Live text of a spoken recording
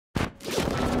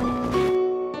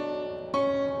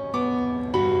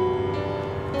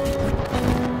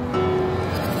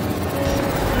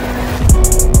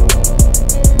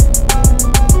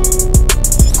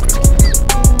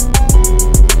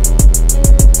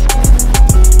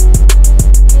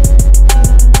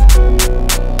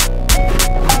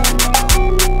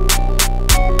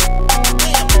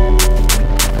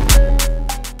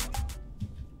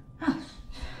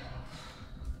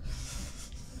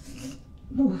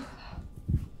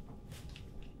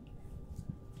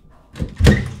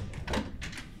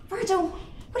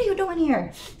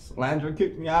here. Landra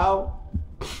kicked me out.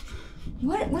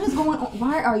 What is going on?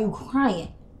 Why are you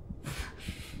crying?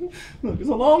 Look, it's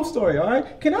a long story, all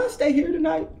right? Can I stay here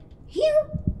tonight? Here?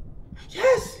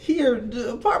 Yes, here.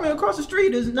 The apartment across the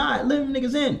street is not letting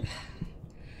niggas in.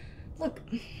 Look,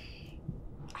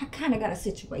 I kind of got a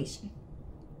situation.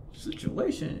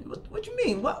 Situation? What you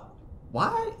mean?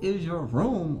 Why is your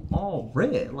room all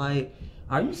red? Like,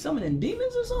 are you summoning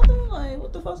demons or something? Like,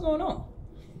 what the fuck's going on?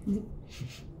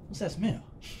 What's that smell?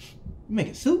 You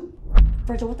making soup?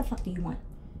 Virgil, what the fuck do you want?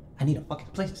 I need a fucking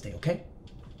place to stay, okay?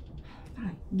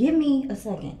 Fine. Give me a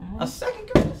second. All right? A second,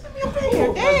 girl? Send me up in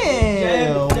here.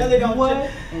 Damn.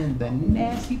 What in the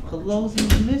nasty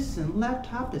Pelosi missing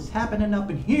laptop is happening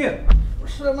up in here?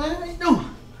 What's up, man? How you doing?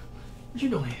 What you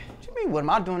doing here? What you mean, what am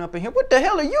I doing up in here? What the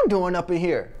hell are you doing up in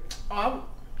here? Oh, I'm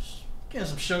getting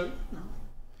some sugar.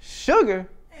 Sugar?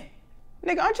 Hey.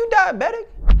 Nigga, aren't you diabetic?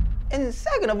 And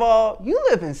second of all, you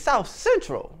live in South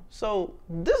Central, so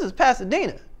this is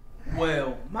Pasadena.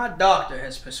 Well, my doctor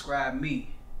has prescribed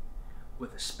me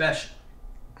with a special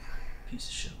piece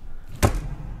of sugar.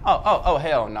 Oh,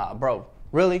 hell nah, bro.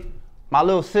 Really? My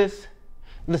little sis?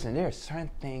 Listen, there are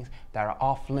certain things that are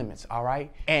off limits, all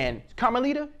right? And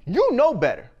Carmelita, you know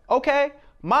better, okay?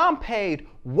 Mom paid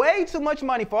way too much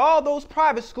money for all those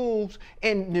private schools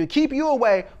and to keep you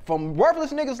away from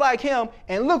worthless niggas like him,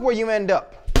 and look where you end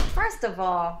up. First of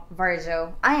all,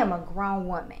 Virgil, I am a grown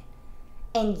woman.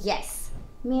 And yes,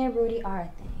 me and Rudy are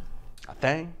a thing. A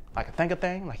thing? Like a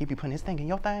thing? Like he be putting his thing in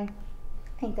your thing?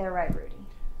 Ain't that right, Rudy?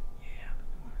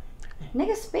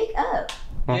 Nigga, speak up.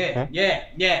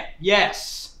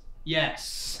 Yes.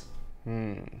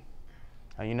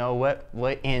 Now, you know what?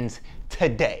 What ends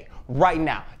today, right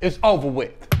now, it's over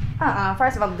with.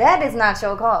 First of all, that is not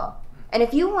your call. And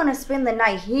if you want to spend the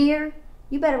night here,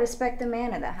 you better respect the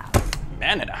man of the house.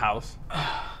 Man in the house?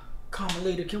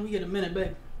 Carmelita, can we get a minute,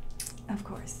 babe? Of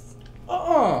course.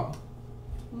 Don't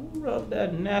rub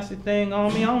that nasty thing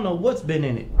on me. I don't know what's been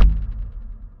in it.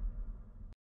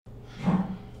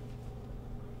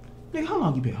 Nigga, how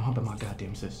long you been humping my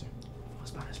goddamn sister? It's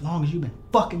about as long as you've been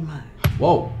fucking mine.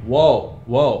 Whoa.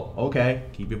 Okay,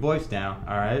 keep your voice down,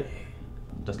 all right?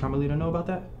 Does Carmelita know about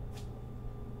that?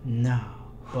 No,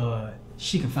 but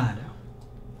she can find out.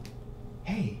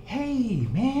 Hey,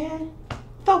 man. I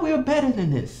thought we were better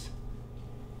than this.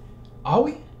 Are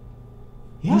we?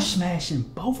 Yeah. You smashing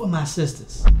both of my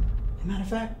sisters. As a matter of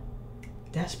fact,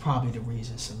 that's probably the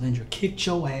reason Cylindra kicked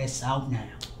your ass out now.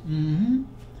 Mm-hmm.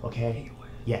 Okay,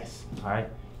 yes, all right.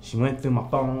 She went through my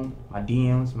phone, my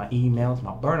DMs, my emails,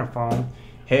 my burner phone.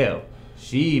 Hell,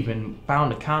 she even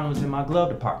found the condoms in my glove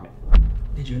department.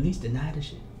 Did you at least deny the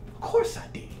shit? Of course I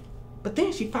did. But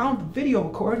then she found the video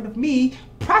recording of me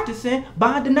practicing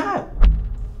by denial.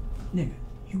 Nigga,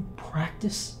 you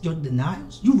practice your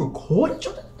denials? You recorded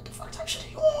your denials? What the fuck type shit are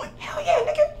you on? Hell yeah,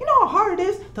 nigga. You know how hard it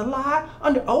is to lie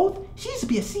under oath? She used to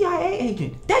be a CIA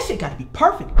agent. That shit gotta be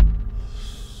perfect.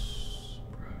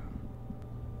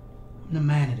 I'm the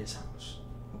man of this house,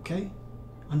 okay?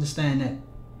 Understand that.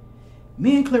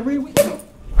 Me and Clarita, we...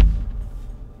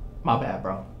 My bad,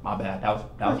 bro. My bad.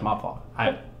 That was my fault.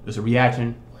 It was a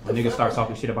reaction. When niggas start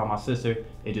talking shit about my sister,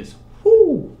 it just,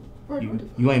 whoo.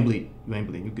 You ain't bleeding.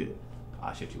 You good.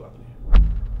 I'll shit you up in there.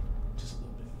 Just a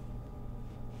little bit.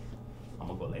 I'm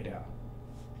gonna go lay down.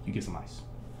 You get some ice.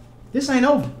 This ain't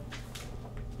over.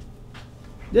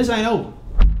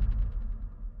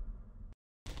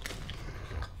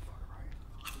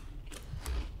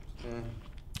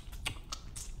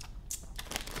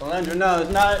 Lorenzo, no,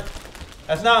 it's not.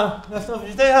 That's not what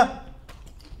you say, huh?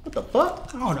 What the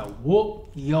fuck? I wanna whoop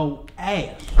your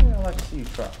ass. Yeah, I like to see you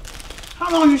try.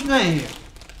 How long you staying here?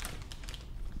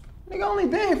 Nigga only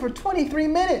been here for 23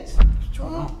 minutes. As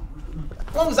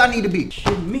long as I need to be.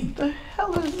 Shit, me. What the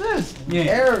hell is this? Yeah.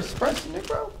 Air Express, nigga,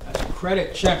 bro. That's a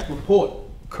credit check report.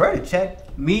 Credit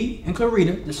check? Me and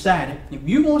Clarita decided if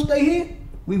you gonna stay here,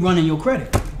 we running your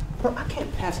credit. Bro, I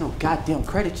can't pass no goddamn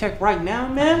credit check right now,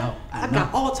 man. I know.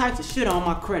 Got all types of shit on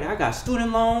my credit. I got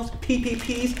student loans,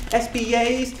 PPPs,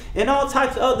 SBAs, and all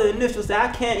types of other initials that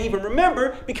I can't even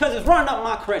remember because it's running up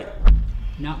my credit.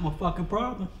 Not my fucking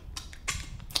problem.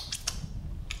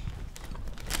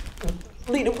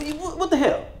 Lita, what the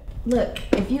hell? Look,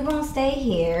 if you're gonna stay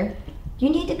here,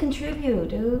 you need to contribute,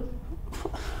 dude.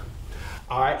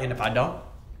 All right, and if I don't?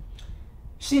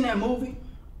 Seen that movie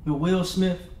with Will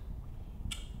Smith?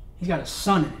 He's got a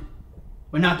son in it,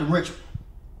 but not the rich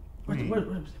one.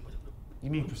 You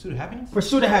mean Pursuit of Happiness?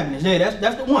 Pursuit of Happiness, yeah,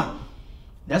 that's the one.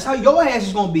 That's how your ass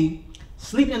is gonna be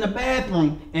sleeping in the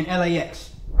bathroom in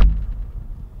LAX.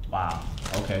 Wow.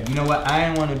 Okay. You know what? I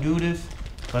didn't want to do this,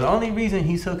 But the only reason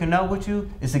he's hooking up with you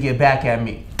is to get back at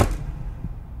me.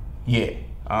 Yeah.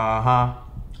 Uh-huh.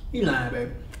 You lying,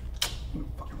 baby.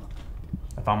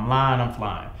 If I'm lying, I'm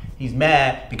flying. He's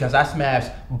mad because I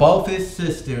smashed both his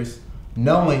sisters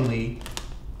knowingly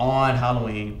on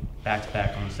Halloween, back to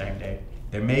back on the same day.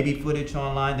 There may be footage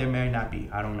online, there may not be.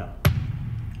 I don't know.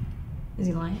 Is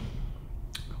he lying?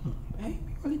 Come on, man. You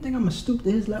really think I'm gonna stoop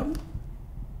to his level?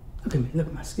 Look at me.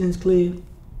 Look, my skin's clear.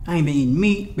 I ain't been eating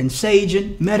meat, been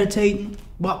saging, meditating,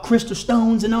 bought crystal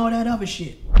stones and all that other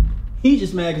shit. He's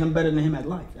just mad because I'm better than him at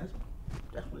life. That's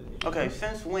what it is. Okay,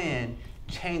 since when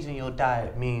changing your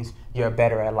diet means you're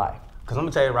better at life? Because I'm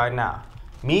going to tell you right now,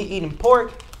 me eating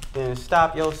pork didn't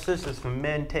stop your sisters from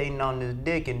meditating on this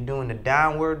dick and doing the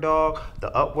downward dog,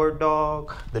 the upward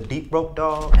dog, the deep rope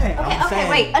dog. Hey, Okay,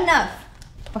 wait, enough.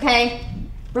 Okay,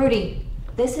 Rudy,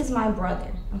 this is my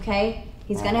brother, okay?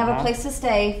 He's gonna have a place to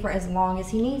stay for as long as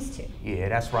he needs to. Yeah,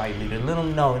 that's right, Lita. Let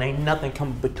him know it ain't nothing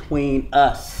coming between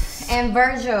us. And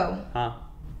Virgil, Huh?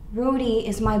 Rudy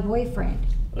is my boyfriend.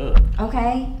 Ugh.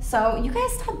 Okay? So you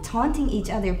guys stop taunting each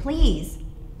other, please.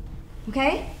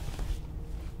 Okay?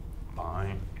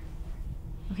 Fine.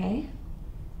 Okay?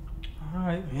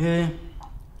 Alright, yeah.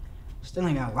 Still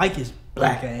ain't gotta like his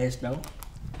black ass, though.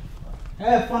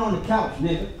 Have fun on the couch,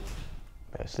 nigga.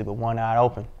 Better sleep with one eye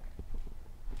open.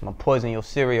 I'm gonna poison your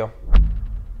cereal.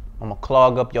 I'm gonna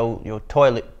clog up your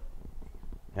toilet.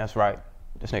 That's right.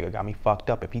 This nigga got me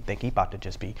fucked up if he think he about to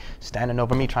just be standing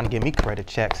over me trying to give me credit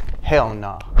checks. Hell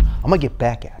nah. I'm gonna get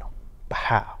back at him. But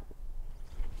how?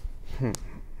 I'm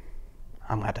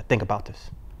gonna have to think about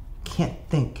this. Can't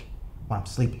think while I'm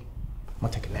sleeping. I'm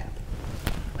gonna take a nap.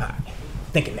 All right,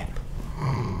 think a nap.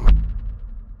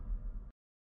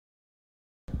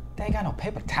 They ain't got no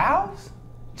paper towels?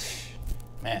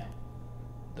 Man,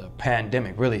 the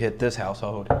pandemic really hit this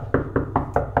household.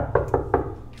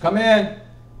 Come in.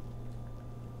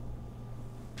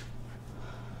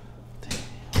 Damn,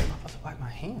 I'm supposed to wipe my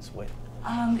hands with.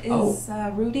 Is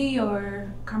Rudy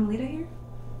or Carmelita here?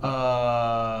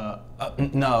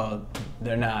 No,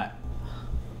 they're not.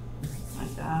 Oh my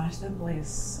gosh, that boy is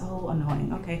so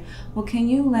annoying. Okay, well, can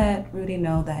you let Rudy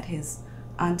know that his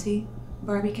auntie,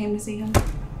 Barbie, came to see him?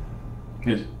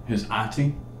 His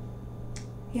auntie?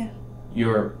 Yeah.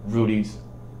 You're Rudy's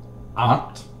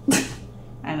aunt?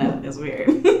 I know, it's weird.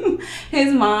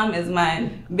 His mom is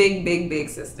my big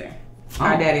sister.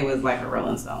 Our daddy was like a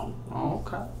Rolling Stone. Oh,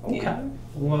 okay. Yeah.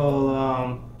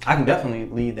 Well, I can definitely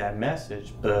leave that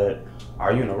message, but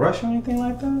are you in a rush or anything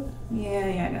like that?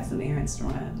 Yeah, I got some errands to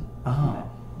run. Oh.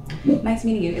 Nice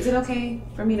meeting you. Is it okay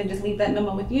for me to just leave that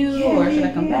memo with you, or should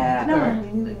I come back? No, or?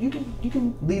 you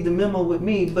can leave the memo with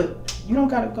me, but you don't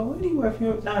gotta go anywhere if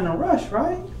you're not in a rush,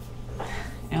 right?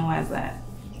 And why is that?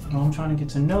 I'm trying to get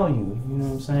to know you. You know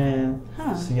what I'm saying?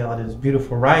 Huh. See all this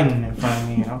beautiful writing in front of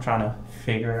me, and I'm trying to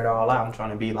figure it all out. I'm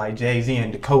trying to be like Jay-Z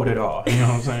and decode it all. You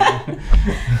know what I'm saying?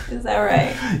 Is that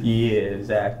right? Yeah,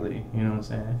 exactly. You know what I'm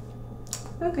saying?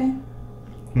 Okay.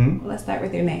 Hmm? Well, let's start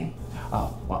with your name.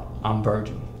 Oh, well, I'm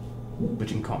Virgil, but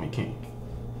you can call me King.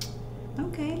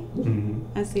 Okay.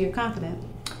 Mm-hmm. I see you're confident.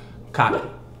 Cocky.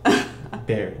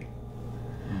 Very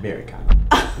cocky.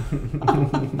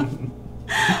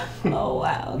 Oh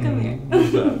wow, come here.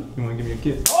 What's up? You wanna give me a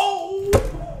kiss? Oh!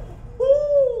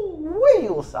 Ooh,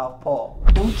 wheel, Southpaw.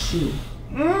 Don't you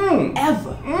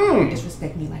ever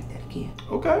disrespect me like that again.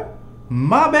 Okay.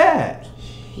 My bad.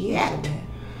 Shit.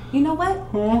 You know what?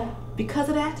 Huh? Because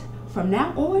of that, from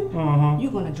now on,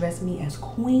 you're gonna address me as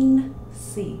Queen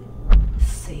C.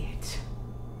 Say it.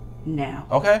 Now.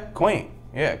 Okay, Queen.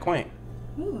 Yeah, Queen.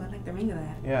 Ooh, I like the ring of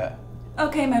that. Yeah.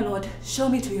 Okay, my lord, show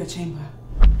me to your chamber.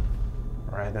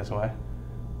 Right this way.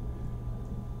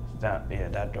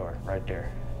 That door right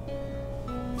there.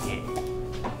 Yeah.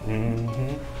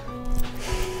 Mm-hmm.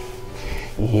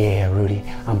 Yeah, Rudy,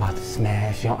 I'm about to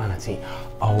smash your auntie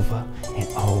over and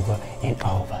over and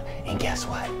over. And guess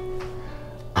what?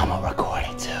 I'ma record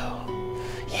it too.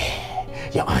 Yeah,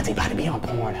 your auntie about to be on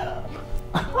Pornhub.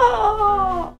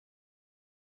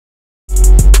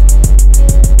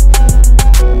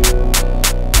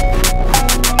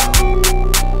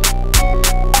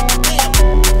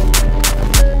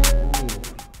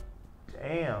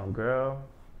 Damn, girl.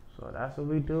 So that's what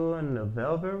we do in the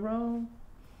velvet room?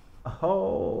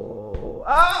 Oh,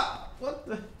 what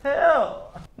the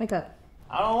hell? Wake up.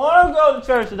 I don't want to go to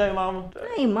church today, mama.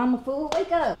 Hey, mama fool,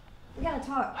 wake up. We gotta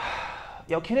talk.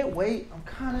 Yo, can it wait? I'm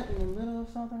kind of in the middle of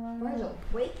something right now. Virgil,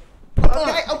 wait.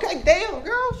 Okay, damn,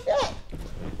 girl, shit.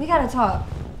 We gotta talk.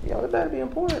 Yo, it better be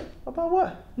important. About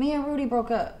what? Me and Rudy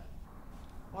broke up.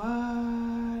 What?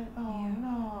 Oh,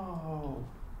 no.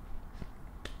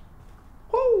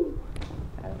 Woo.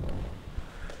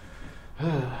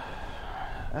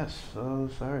 so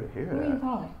sorry to hear Who that. are you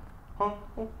calling? Huh?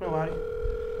 Oh, nobody.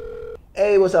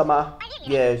 Hey, what's up, Ma?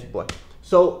 Yeah, it's your boy.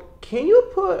 So, can you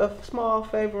put a small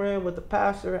favor in with the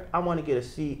pastor? I want to get a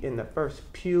seat in the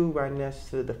first pew right next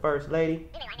to the first lady.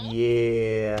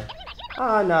 Yeah.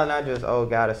 Oh, no, not just old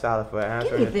God of solid for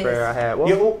answering his prayer I had.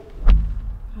 Whoa.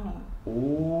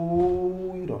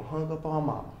 Ooh, you done hung up on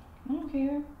Mama. I don't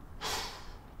care.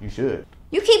 You should.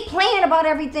 You keep playing about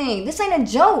everything. This ain't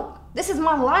a joke. This is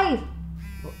my life.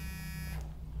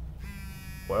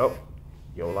 Well,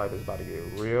 your life is about to get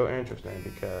real interesting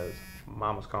because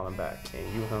Mama's calling back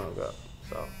and you hung up.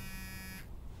 So,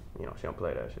 you know, she don't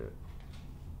play that shit.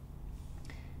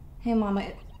 Hey,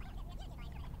 Mama.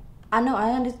 I know,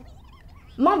 I understand.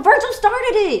 Mom, Virgil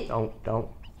started it. Don't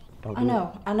do I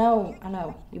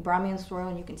know. You brought me in this world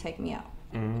and you can take me out.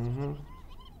 Mm-hmm.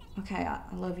 Okay, I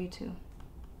love you too.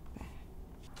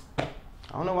 I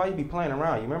don't know why you be playing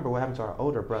around. You remember what happened to our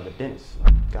older brother, Dennis?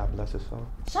 God bless his soul.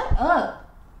 Shut up.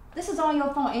 This is all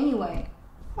your fault anyway.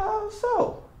 How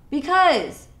so?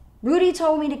 Because Rudy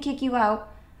told me to kick you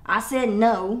out. I said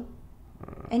no.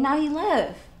 And now he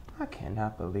left. I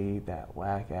cannot believe that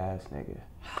whack ass nigga.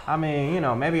 I mean, you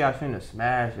know, maybe I shouldn't have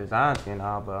smashed his auntie and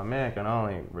all, but a man can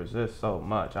only resist so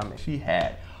much. I mean, she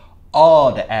had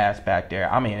all the ass back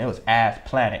there. I mean, it was ass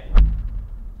planet.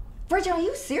 Virgil, are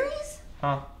you serious?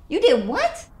 Huh? You did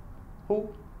what? Who?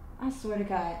 I swear to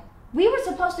God. We were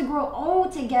supposed to grow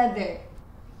old together.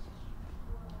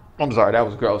 I'm sorry, that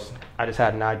was gross. I just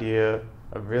had an idea,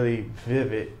 a really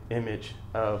vivid image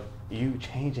of you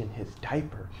changing his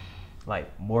diaper.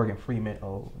 Like Morgan Freeman,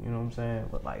 old, you know what I'm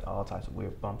saying? With like all types of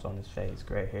weird bumps on his face,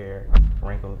 gray hair,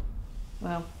 wrinkles.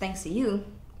 Well, thanks to you,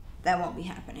 that won't be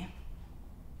happening.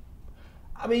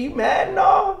 I mean, you mad and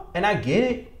all, and I get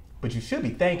it, but you should be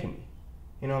thanking me.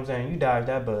 You know what I'm saying? You dodged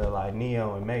that bullet like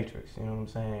Neo and Matrix, you know what I'm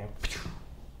saying?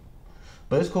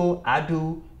 But it's cool. I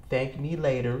do thank me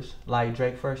laters, like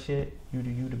Drake first shit. You do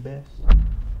you the best.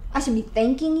 I should be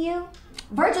thanking you?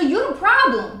 Virgil, you the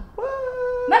problem. What?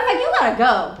 Matter of fact, you gotta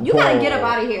go. You gotta get up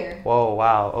out of here. Whoa,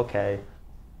 wow, okay.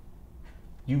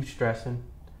 You stressing.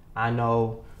 I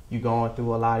know you going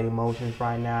through a lot of emotions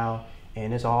right now,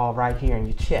 and it's all right here in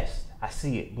your chest. I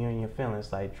see it. You're in your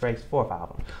feelings like Drake's 4th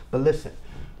album. But listen,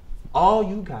 all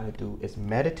you gotta do is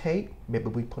meditate. Maybe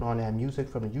we put on that music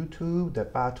from the YouTube,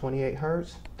 that 528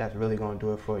 hertz. That's really gonna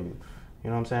do it for you. You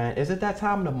know what I'm saying? Is it that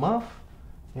time of the month?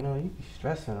 You know, you be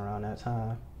stressing around that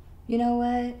time. You know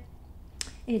what?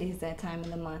 It is that time of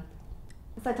the month.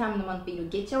 It's that time of the month for you to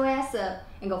get your ass up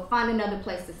and go find another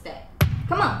place to stay.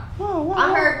 Come on. Whoa.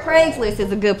 I heard Craigslist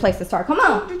is a good place to start. Come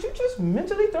on. Did you just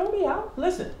mentally throw me out?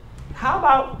 Listen, how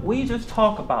about we just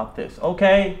talk about this,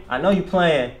 okay? I know you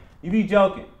playing. You be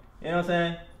joking. You know what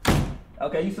I'm saying?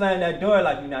 Okay, you slam that door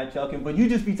like you're not joking, but you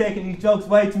just be taking these jokes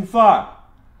way too far.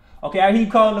 Okay, I hear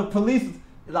you calling the police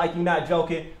like you're not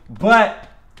joking, but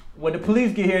when the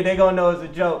police get here, they gonna know it's a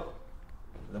joke.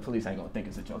 The police ain't gonna think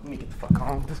it's a joke. Let me get the fuck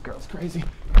on. This girl's crazy.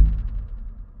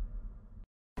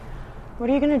 What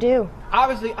are you gonna do?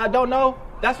 Obviously, I don't know.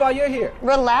 That's why you're here.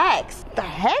 Relax. The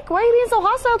heck? Why are you being so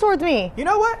hostile towards me? You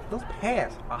know what? Those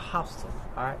pants are hostile.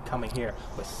 All right, coming here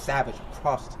with savage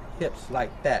crossed hips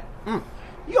like that.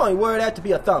 You only wear that to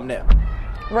be a thumbnail.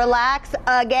 Relax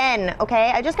again,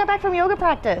 okay? I just got back from yoga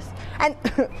practice. And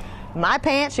my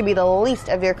pants should be the least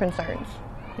of your concerns.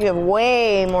 You have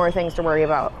way more things to worry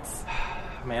about.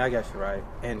 I mean, I guess you're right.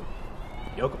 And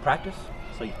yoga practice?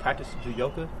 So you practice to do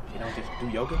yoga? You don't just do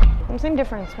yoga? Same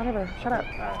difference. Whatever. Shut up.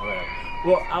 All right, whatever.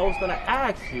 Well, I was gonna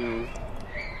ask you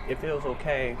if it was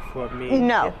okay for me.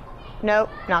 No. Nope.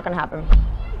 Not gonna happen.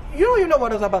 You don't even know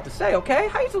what I was about to say, okay?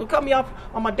 How you supposed to cut me off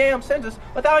on my damn sentence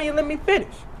without even letting me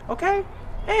finish, okay?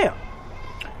 Damn.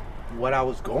 What I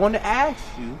was going to ask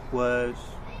you was,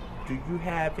 do you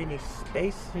have any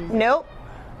space in... Nope.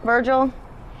 Virgil,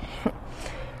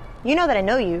 you know that I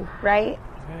know you, right?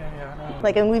 Yeah, I know.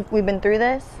 Like, and we've been through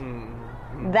this.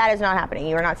 That is not happening.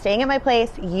 You are not staying at my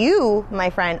place. You, my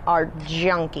friend, are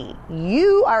junky.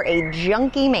 You are a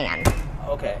junky man.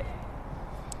 Okay.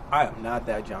 I am not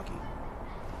that junky.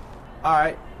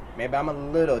 Alright, maybe I'm a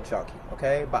little junky,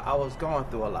 okay? But I was going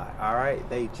through a lot, alright?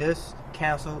 They just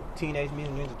canceled Teenage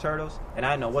Mutant Ninja Turtles, and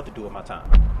I didn't know what to do with my time.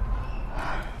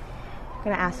 I'm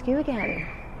gonna ask you again.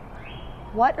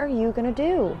 What are you gonna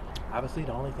do? Obviously,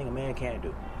 the only thing a man can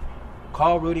do.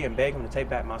 Call Rudy and beg him to take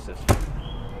back my sister.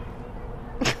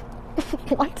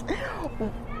 What?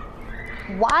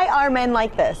 Why are men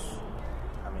like this?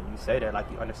 I mean, you say that like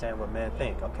you understand what men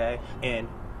think, okay? And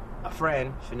a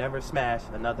friend should never smash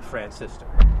another friend's sister.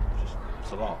 Just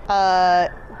so long.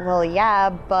 Well, yeah,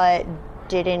 but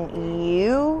didn't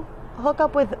you hook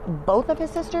up with both of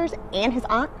his sisters and his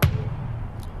aunt?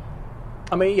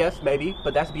 I mean, yes, maybe,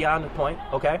 but that's beyond the point,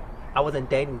 okay? I wasn't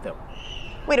dating them.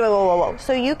 Wait, whoa.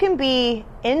 So you can be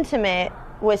intimate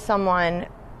with someone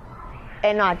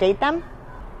and not date them?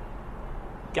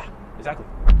 Yeah, exactly.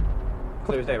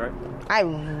 Clear as day, right? I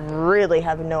really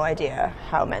have no idea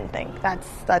how men think.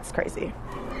 That's crazy.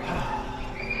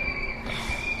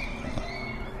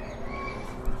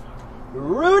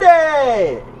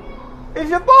 Rudy! It's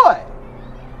your boy!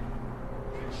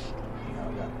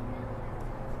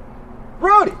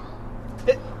 Rudy!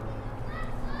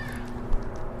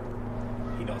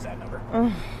 He knows that number.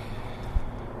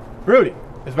 Rudy,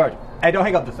 it's Virgil. Hey, don't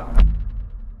hang up this time.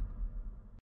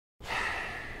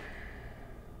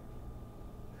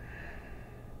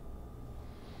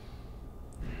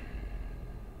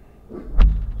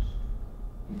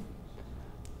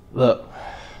 Look,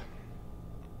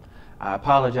 I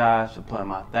apologize for putting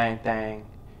my thing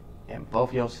and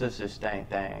both your sisters' thing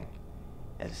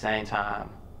at the same time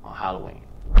on Halloween.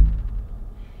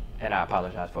 And I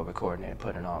apologize for recording it and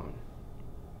putting it on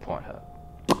Pornhub.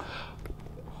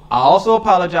 I also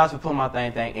apologize for putting my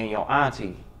thing in your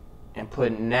auntie and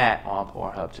putting that on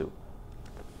Pornhub too.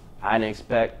 I didn't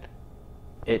expect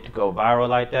it to go viral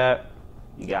like that.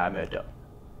 You gotta admit though,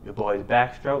 your boy's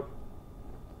backstroke,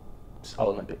 it's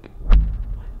Olympic.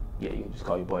 Yeah, you can just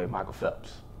call your boy Michael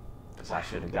Phelps, because I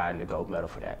should have gotten the gold medal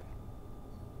for that.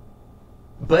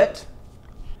 But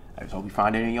I just hope you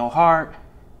find it in your heart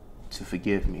to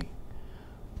forgive me.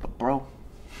 But bro,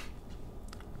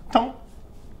 don't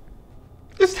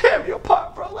just tear me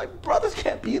apart, bro. Like, brothers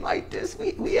can't be like this.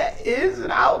 We at ins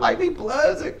and out, like we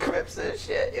bloods and crips and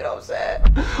shit, you know what I'm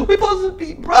saying? We supposed to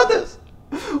be brothers.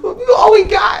 We all we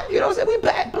got, you know what I'm saying?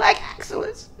 We black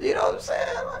excellence, you know what I'm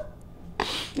saying? Like,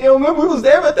 you know, remember we was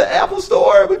there at the Apple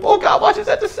store and we both got watches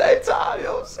at the same time, you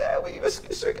know what I'm saying? We even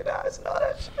synchronized and all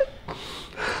that shit.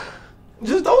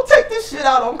 Just don't take this shit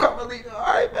out on Carmelita,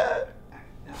 alright, man?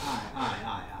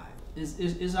 Alright.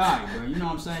 It's alright, bro. You know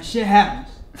what I'm saying? Shit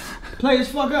happens. Players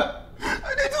fuck up.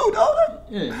 They do, don't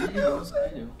they? Yeah, You know what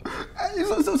I'm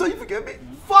saying? So you forgive me?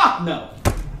 Fuck no.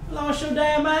 Lost your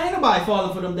damn mind. Ain't nobody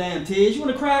falling for them damn tears. You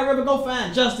wanna cry a river? Go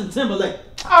find Justin Timberlake.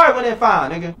 Alright, well then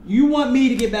fine, nigga. You want me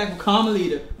to get back with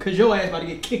Carmelita cause your ass about to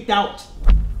get kicked out.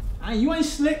 You ain't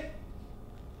slick.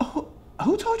 Who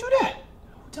told you that?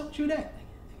 Who told you that?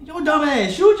 Your dumb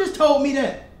ass. You just told me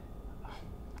that.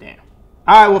 Damn.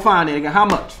 Alright, well fine, nigga. How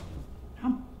much?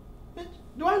 Bitch,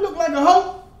 do I look like a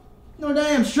hoe? No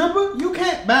damn stripper. You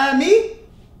can't buy me.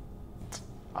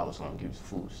 I was gonna give you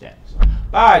food stamps.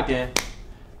 Alright then.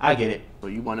 I get it. So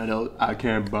you one of those I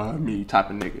can't buy me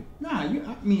type of nigga. Nah,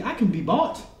 I can be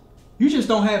bought. You just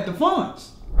don't have the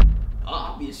funds.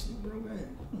 Obviously, bro.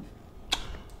 Man.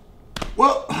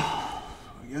 Well, I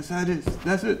guess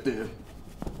that's it then.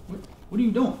 What are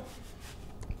you doing?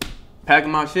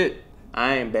 Packing my shit.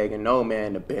 I ain't begging no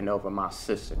man to bend over my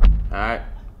sister. Alright?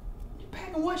 You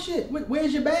packing what shit?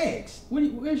 Where's your bags?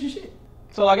 Where's your shit?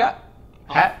 That's all I got.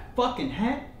 Hat. A fucking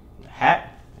hat?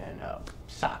 Hat and a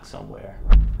sock somewhere.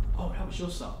 Oh, that was your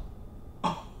sock.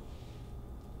 Oh.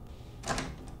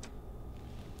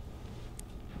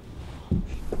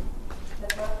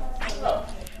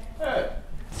 Hey.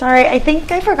 Sorry, I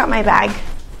think I forgot my bag.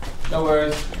 No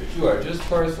worries. You are just the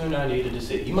person I needed to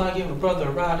see. You mind giving a brother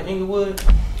a ride to Inglewood?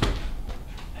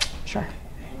 Sure.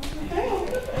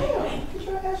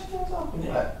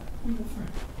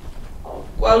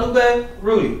 Guadalupe,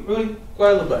 Rudy,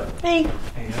 Guadalupe. Hey.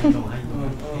 Hey, how you doing? How you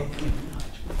doing?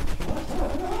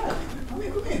 Come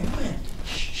here.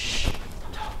 Shh.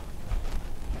 Don't talk.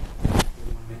 You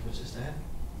want to make your sister happy?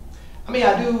 I mean,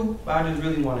 I do, but I just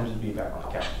really want to just be back on the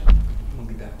couch. You want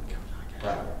to be back on the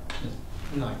couch?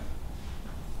 Right. In like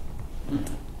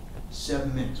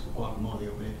 7 minutes with guacamole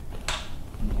over there.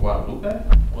 Guadalupe?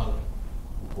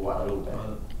 Guadalupe.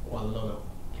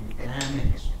 Give me 9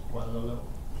 minutes. Guadalupe.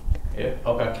 Yeah,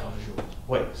 okay. Couch is yours.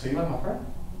 Wait, so you like my friend?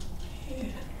 Yeah.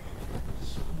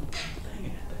 There's some thing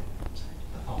in that thing.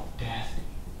 The audacity.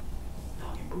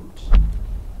 Dog your boots.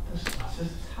 This is my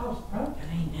sister's house, bro.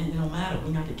 It don't matter.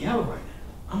 We're not together right now.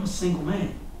 I'm a single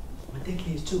man. My dick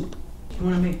is too. You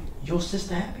want to make your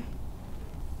sister happy?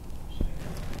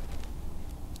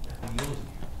 That'd be yours.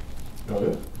 Oh,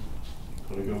 yeah?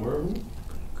 Put a good word with me?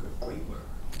 Great word.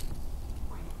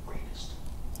 Greatest.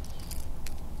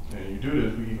 And you do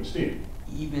this, we even Steve.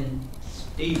 Even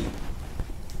Steve.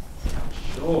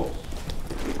 Sure.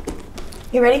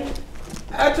 You ready?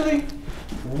 Actually,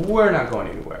 we're not going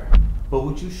anywhere. But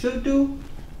what you should do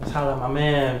is holler at my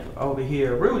man over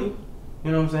here, Rudy.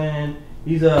 You know what I'm saying?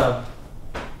 He's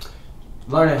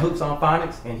learning hooks on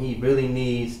phonics, and he really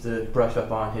needs to brush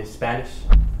up on his Spanish.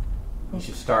 You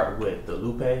should start with the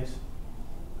lupes.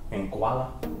 in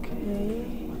Guadalupe.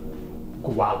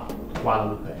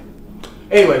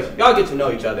 Anyways, y'all get to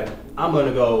know each other. I'm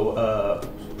gonna go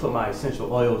put my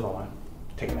essential oils on,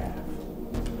 take a bath.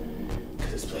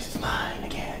 Cause this place is mine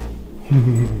again.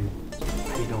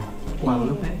 How you doing?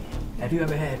 Guadalupe. Have you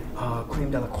ever had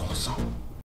creme de la croissant?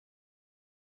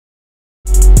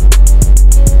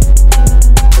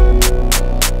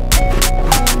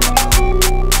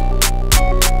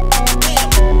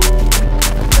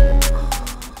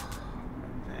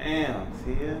 Damn,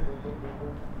 Tia.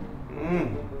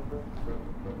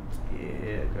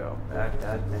 Yeah, girl, back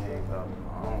that thing up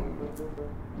home.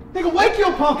 Nigga, wake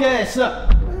your punk ass up!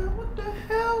 Man, what the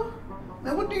hell?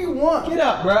 Man, what do you want? Get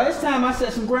up, bro. It's time I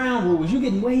set some ground rules. You're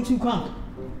getting way too comfortable.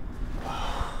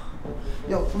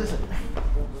 Yo, listen.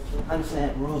 I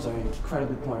understand rules are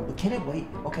incredibly important, but can it wait,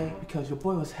 okay? Because your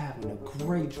boy was having a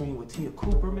great dream with Tia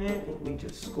Cooper, man. And we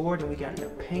just scored and we got in the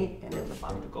paint and it was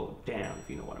about to go down, if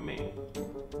you know what I mean.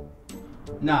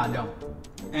 Nah, I don't.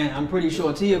 And I'm pretty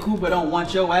sure Tia Cooper don't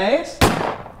want your ass.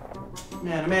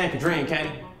 Man, a man can dream, can't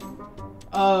he?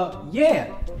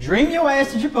 Yeah. Dream your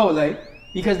ass to Chipotle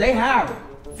because they hiring.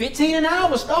 15 an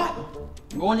hour starting.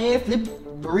 Go in there, flip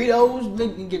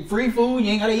burritos, get free food,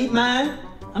 you ain't gotta eat mine.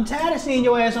 I'm tired of seeing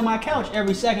your ass on my couch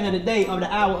every second of the day, of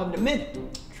the hour, of the minute.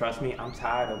 Trust me, I'm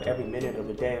tired of every minute of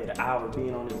the day, of the hour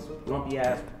being on this lumpy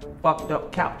ass, fucked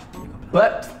up couch.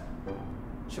 But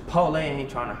Chipotle ain't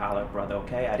trying to holler, brother,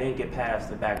 okay? I didn't get past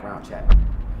the background check.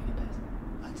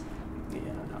 Yeah,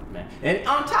 no, man. And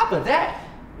on top of that,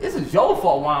 this is your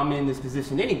fault why I'm in this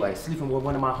position anyway, sleeping with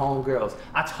one of my homegirls.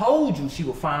 I told you she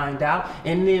would find out,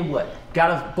 and then what?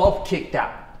 Got us both kicked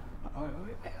out.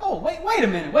 Oh, wait a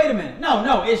minute.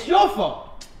 No, it's your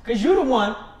fault. Because you're the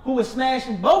one who was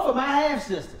smashing both of my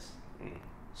half-sisters.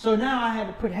 So now I had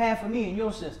to put half of me in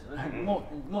your sister. More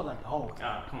like the whole.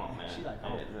 Oh, come on, man. She like the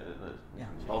whole. Yeah.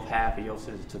 Both half of your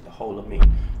sisters took the whole of me.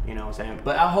 You know what I'm saying?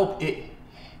 But I hope it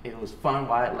was fun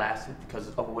while it lasted because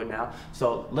it's over with now.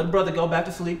 So let the brother go back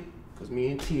to sleep because me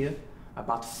and Tia are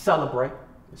about to celebrate.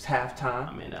 It's halftime.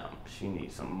 I mean, she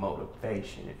needs some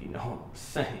motivation, if you know what I'm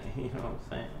saying. You know what I'm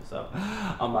saying? So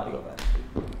I'm about to go back to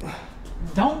sleep.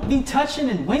 Don't be touching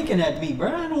and winking at me, bro.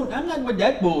 I'm not with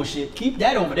that bullshit. Keep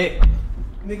that over there.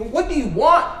 Nigga, what do you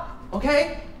want?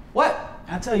 Okay? What?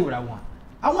 I'll tell you what I want.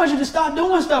 I want you to start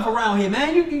doing stuff around here,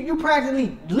 man. You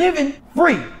practically living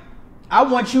free. I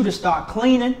want you to start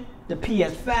cleaning. The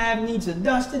PS5 needs a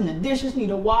dusting, the dishes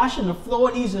need a washing, the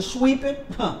floor needs a sweeping.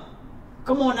 Huh.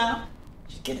 Come on now.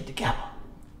 Just get it together.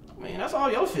 Man, that's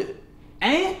all your shit.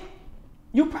 And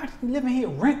you practically living here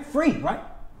rent free, right?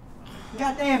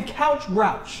 Goddamn couch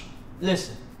grouch.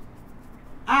 Listen,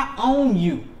 I own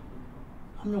you.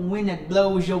 I'm the wind that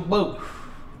blows your boat.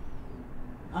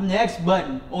 I'm the X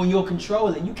button on your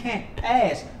controller. You can't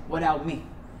pass without me.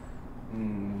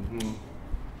 Mm-hmm.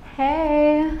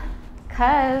 Hey,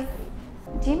 cuz,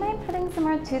 do you mind putting some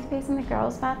more toothpaste in the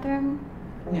girls' bathroom?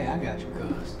 Yeah, I got you,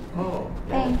 cuz. Oh,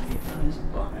 Thanks.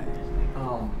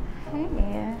 Hey.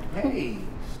 Hey,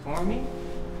 Stormy.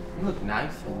 You look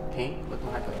nice and pink,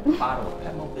 looking like a bottle of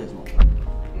Pepto-Bismol.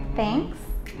 Mm-hmm. Thanks.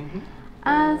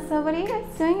 Mm-hmm. So what are you guys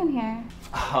doing in here?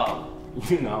 Oh,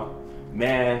 you know,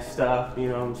 man stuff, you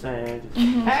know what I'm saying?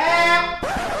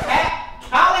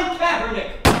 Colin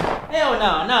Kaepernick! Hell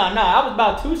no. I was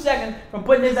about 2 seconds from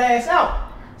putting his ass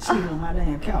out. Sleeping on my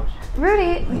damn couch.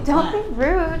 Rudy, don't be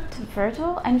rude to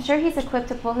Virgil. I'm sure he's equipped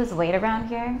to pull his weight around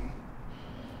here.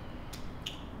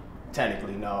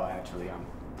 Technically, no, actually, I'm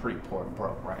pretty poor and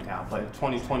broke right now, but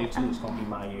 2022 is gonna be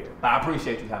my year. But I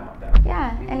appreciate you having my back.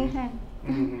 Yeah,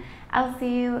 anytime. I'll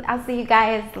see you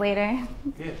guys later.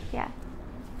 Yeah. Yeah.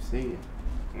 See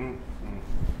you.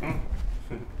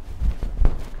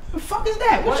 The fuck is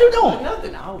that? What you doing?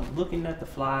 Nothing. I was looking at the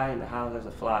fly and how there's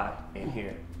a fly in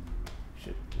here.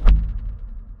 Shit.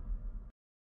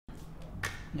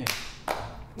 Yeah.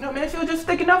 No, man, she was just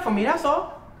sticking up for me, that's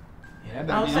all. Yeah, that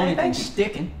better be the only thing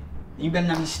sticking. You better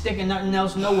not be sticking nothing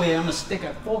else nowhere. I'm gonna stick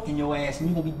a fork in your ass and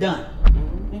you gonna be done.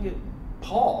 Nigga,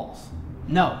 pause.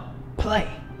 No, play.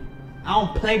 I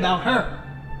don't play about her.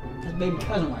 That's baby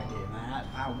cousin right there, man.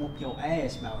 I whoop your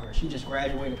ass about her. She just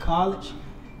graduated college.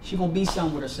 She gonna be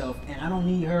something with herself, and I don't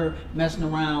need her messing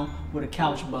around with a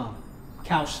couch bum,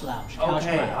 couch slouch, couch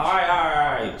Okay, crouch. all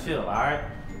right, chill, all right.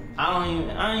 I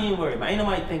ain't even worried, man. Ain't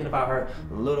nobody thinking about her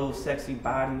little sexy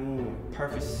body and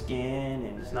perfect skin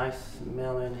and this nice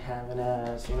smelling, having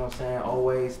ass, you know what I'm saying?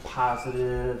 Always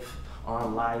positive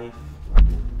on life.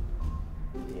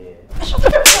 Yeah.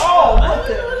 Oh, man, what's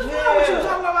wrong with you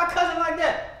talking about my cousin like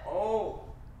that? Oh,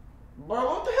 bro,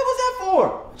 what the hell was that for?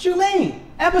 What you mean?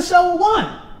 Episode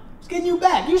 1. It's getting you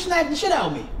back. You snapped the shit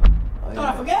out of me. Oh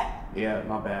Thought I forgot? Yeah,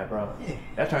 my bad, bro. Yeah.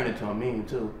 That turned into a meme,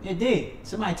 too. It did.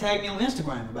 Somebody tagged me on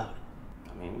Instagram about it.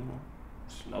 I mean, you know,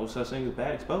 there's no such thing as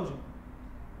bad exposure.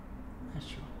 That's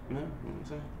true. You know what I'm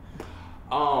saying?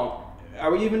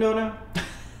 Are we even doing now?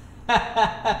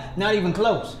 Not even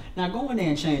close. Now go in there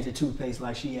and change the toothpaste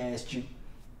like she asked you.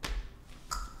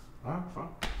 Alright, fine.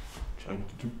 Change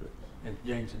the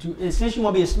toothpaste. Since you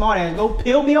want to be a smart ass, go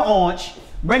peel me an orange,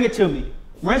 bring it to me.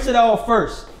 Rinse it off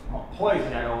first. I'll poison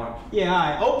that orange. Yeah, all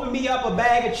right. Open me up a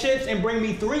bag of chips and bring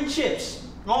me 3 chips.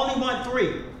 I only want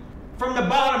 3. From the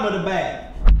bottom of the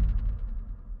bag.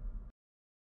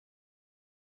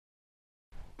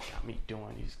 Got me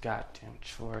doing these goddamn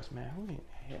chores, man. Who in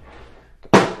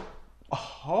the hell?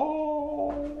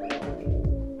 Oh.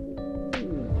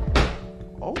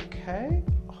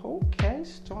 Okay,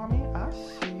 Stormy. I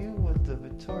see you with the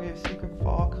Victoria's Secret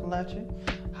Fall Collection.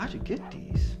 How'd you get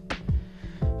these?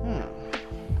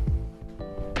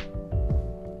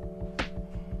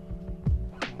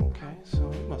 Okay,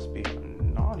 so you must be a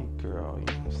naughty girl. You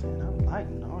know what I'm saying? I like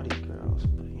naughty girls,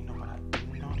 but you know what I do?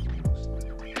 Naughty girls, I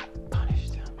punish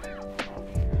them.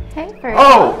 Hey, Bert.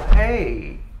 Oh,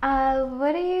 hey.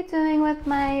 What are you doing with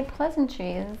my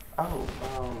pleasantries? Oh,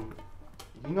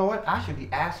 you know what? I should be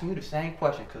asking you the same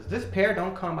question because this pair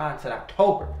don't come out until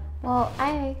October. Well,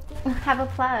 I have a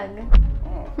plug.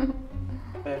 Oh,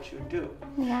 I bet you do.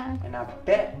 Yeah. And I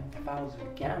bet if I was a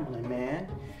gambling man,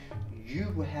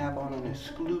 you would have on an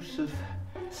exclusive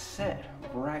set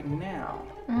right now.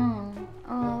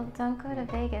 Well, don't go to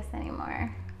Vegas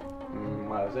anymore.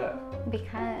 Why is that?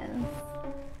 Because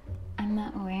I'm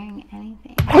not wearing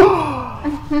anything. I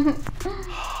knew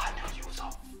you was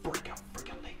a freak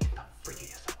lady, the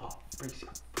freakiest of all freaks,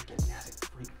 freaking nasty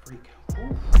freak.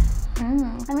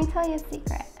 Let me tell you a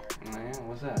secret. Man,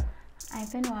 what's that?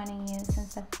 I've been wanting you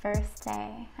since the first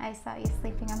day I saw you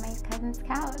sleeping on my cousin's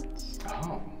couch.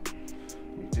 Oh,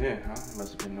 you did, huh? It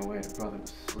must have been the way the brother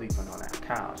was sleeping on that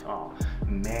couch, all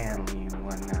manly and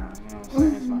whatnot. You know what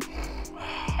I'm saying?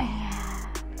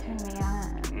 Yeah, turn me on.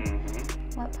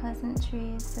 What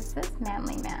pleasantries does this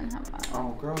manly man have on?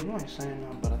 Oh, girl, you ain't saying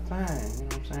nothing but a thing. You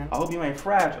know what I'm saying? I hope you ain't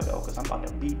fragile, though, because I'm about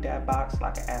to beat that box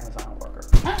like an Amazon worker.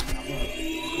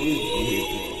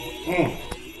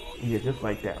 Yeah, just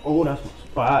like that. Oh, that's my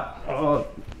spot. Oh,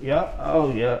 yeah.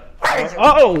 Oh, yeah.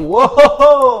 Oh,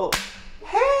 whoa.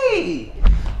 Hey.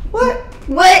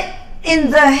 What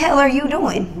in the hell are you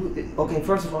doing? Okay,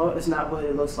 first of all, it's not what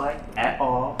it looks like at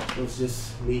all. It was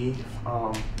just me,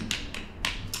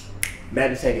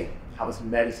 meditating. I was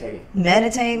meditating.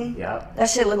 Meditating? Yeah. That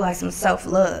shit look like some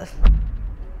self-love.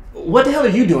 What the hell are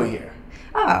you doing here?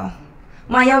 Oh,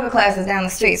 my yoga class is down the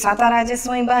street, so I thought I'd just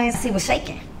swing by and see what's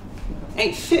shaking.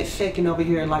 Ain't shit shaking over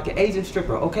here like an Asian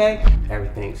stripper, okay?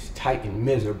 Everything's tight and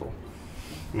miserable.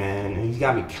 Man, and he's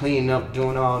got me cleaning up,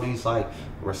 doing all these like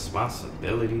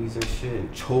responsibilities and shit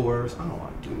and chores. I don't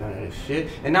want to do none of this shit.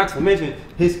 And not to mention,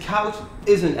 his couch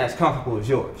isn't as comfortable as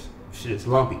yours. Shit is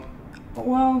lumpy.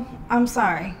 Well, I'm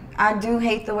sorry. I do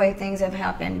hate the way things have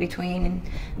happened between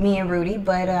me and Rudy,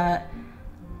 but I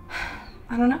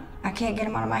don't know. I can't get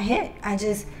him out of my head. I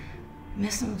just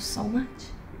miss him so much.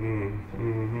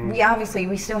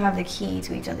 We still have the key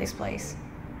to each other's place.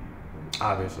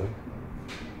 Obviously.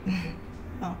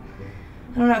 Well,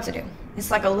 I don't know what to do.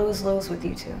 It's like a lose-lose with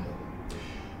you two.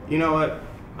 You know what?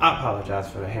 I apologize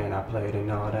for the hand I played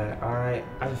and all that, alright?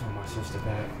 I just want my sister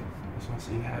back. I just want to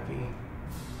see you happy.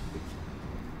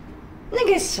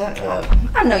 Nigga, shut up.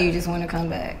 I know you just want to come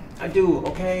back. I do,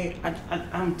 okay?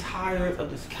 I'm tired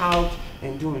of this couch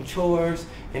and doing chores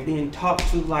and being talked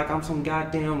to like I'm some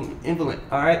goddamn invalid,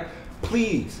 alright?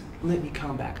 Please, let me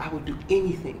come back. I would do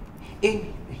anything.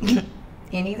 Anything.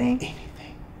 Anything? Anything.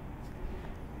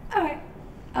 Alright.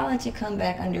 I'll let you come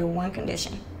back under one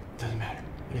condition. Doesn't matter.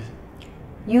 What is it?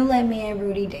 You let me and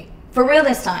Rudy date. For real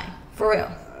this time. For real.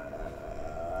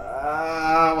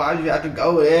 Why'd you have to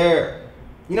go there?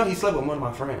 You know he slept with one of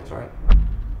my friends, right?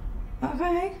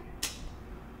 Okay.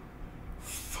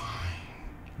 Fine.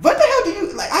 What the hell do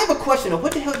you, like, I have a question of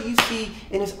what the hell do you see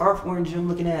in this earthworm gym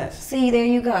looking ass? See, there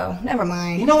you go. Never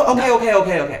mind. You know what?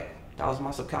 Okay. That was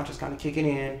my subconscious kind of kicking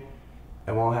in.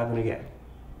 It won't happen again.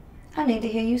 I need to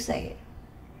hear you say it.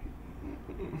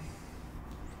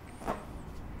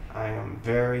 I am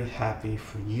very happy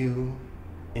for you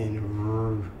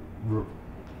and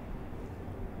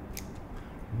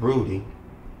Rudy.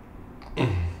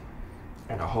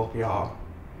 And I hope y'all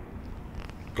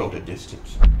go the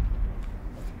distance.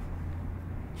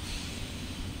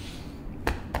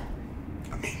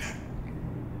 I mean that.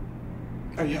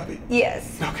 Are you happy?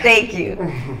 Yes. Okay. Thank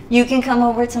you. You can come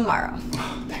over tomorrow.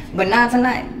 But not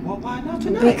tonight. Well, why not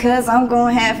tonight? Because I'm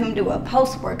going to have him do a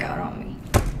post-workout on me.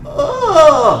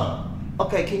 Oh!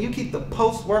 Okay, can you keep the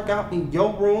post-workout in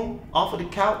your room, off of the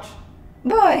couch?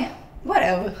 Boy,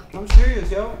 whatever. I'm serious,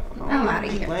 yo. I'm outta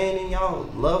here. Laying in y'all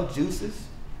love juices.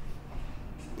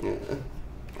 Yeah.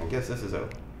 I guess this is a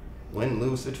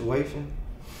win-lose situation.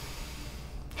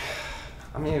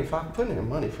 I mean, if I put in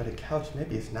money for the couch,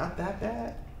 maybe it's not that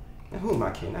bad. Now, who am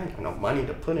I kidding? I ain't got no money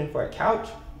to put in for a couch.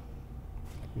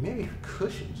 Maybe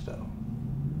cushions, though.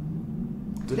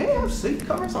 Do they have sleep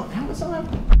covers on Amazon?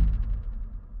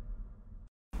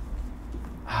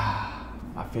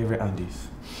 My favorite undies.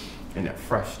 And they're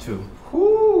fresh, too.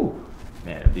 Whoo!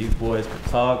 Man, if these boys could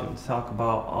talk and talk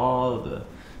about all the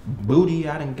booty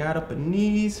I done got up in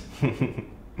these,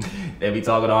 they be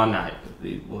talking all night.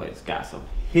 These boys got some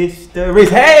histories.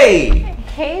 Hey!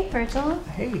 Hey, Virgil.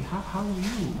 Hey, how are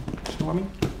you, Stormy?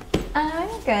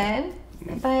 I'm good.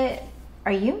 But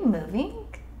are you moving?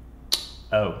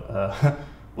 Oh,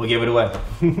 we'll give it away.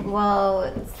 Well,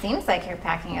 it seems like you're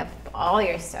packing up all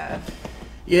your stuff.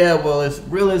 Yeah, well, as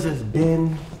real as it's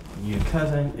been, your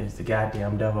cousin is the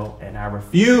goddamn devil, and I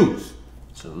refuse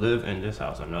to live in this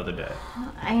house another day.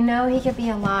 I know he could be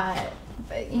a lot,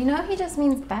 but you know he just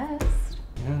means best.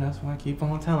 Yeah, that's what I keep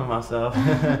on telling myself.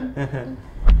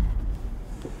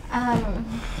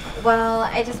 Well,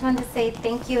 I just wanted to say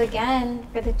thank you again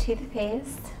for the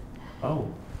toothpaste. Oh,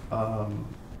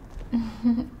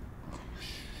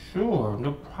 sure,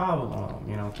 no problem.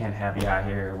 You know, can't have you out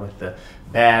here with the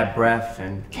bad breath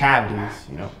and cavities,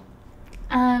 you know.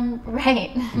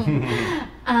 Right.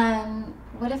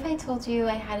 What if I told you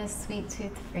I had a sweet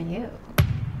tooth for you?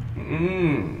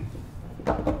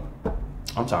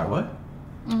 I'm sorry, what?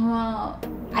 Well,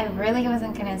 I really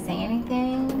wasn't gonna say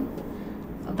anything,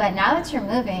 but now that you're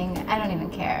moving, I don't even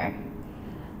care.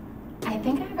 I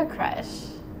think I have a crush.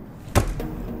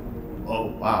 Oh,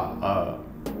 wow.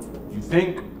 You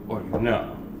think or you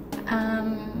know?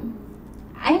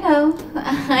 I know.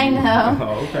 I know.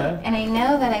 Oh, okay. And I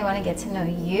know that I want to get to know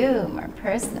you more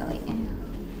personally.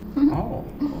 Oh,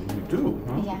 you do,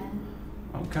 huh? Yeah.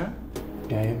 Okay.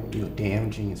 Damn, you're a damn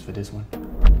genius for this one.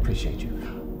 Appreciate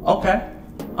you. Okay.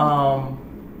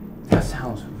 That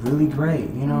sounds really great.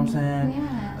 You know what I'm saying?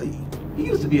 Yeah. You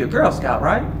used to be a Girl Scout,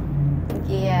 right?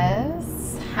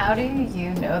 Yes. How do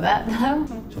you know that though?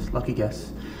 Just lucky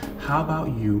guess. How about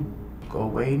you go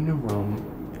wait in the room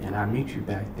and I'll meet you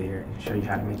back there and show you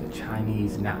how to make a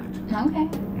Chinese knot. Okay.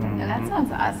 That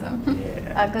sounds awesome.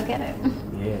 Yeah. I'll go get it.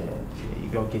 Yeah, you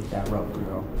go get that rope,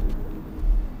 girl.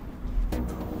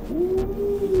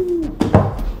 Ooh.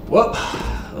 Well,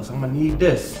 looks like I'm gonna need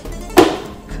this.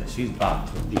 Cause she's about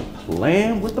to be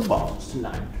playing with the balls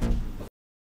tonight.